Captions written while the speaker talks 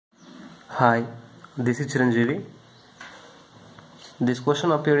Hi, this is Chiranjeevi. This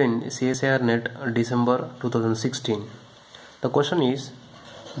question appeared in CSIR Net December 2016. The question is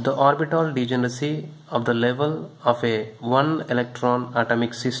the orbital degeneracy of the level of a 1 electron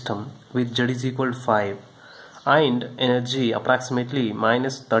atomic system with Z is equal to 5 and energy approximately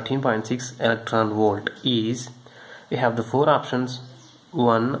minus 13.6 electron volt is, we have the four options,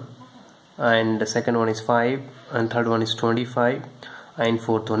 1 and the second one is 5 and third one is 25 and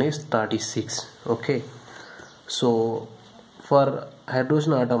fourth one is 36. Okay, so for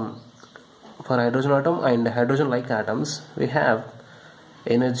hydrogen atom and hydrogen like atoms, we have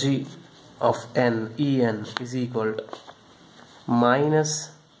energy of En is equal to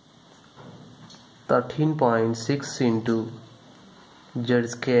minus 13.6 into Z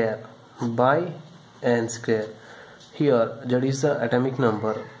square by N square. Here Z is the atomic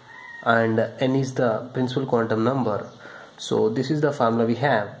number and N is the principal quantum number. So this is the formula we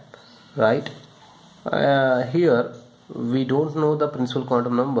have, right? Here we don't know the principal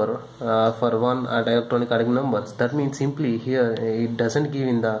quantum number for one electronic atomic numbers. That means simply here it doesn't give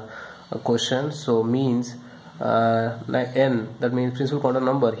in the question. So means like N, that means principal quantum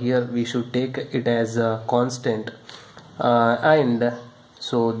number, here we should take it as a constant, and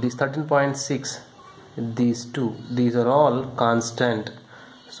so this 13.6, these are all constant.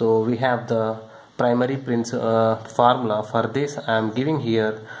 So we have the primary formula for this. I am giving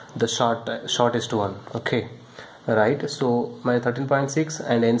here the shortest one. Okay, right? So my 13.6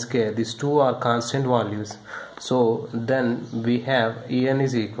 and N square, these two are constant values. So then we have En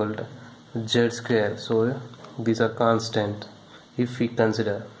is equal to Z square. So these are constant if we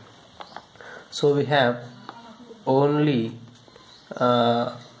consider. So we have only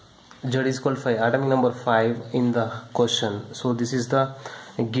Z is equal to 5, atomic number 5 in the question. So this is the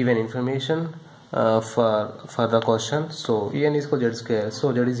given information for the question. So En is equal to Z square,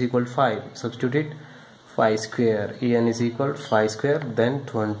 so Z is equal to 5, substitute it, 5 square, En is equal to 5 square, then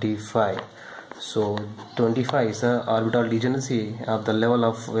 25. So 25 is the orbital degeneracy of the level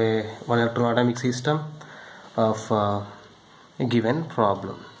of a 1 electron atomic system of a given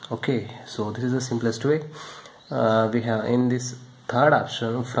problem. Okay, so this is the simplest way. We have in this third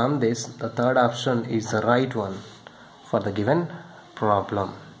option, from this the third option is the right one for the given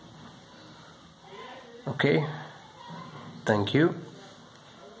problem. Okay, thank you.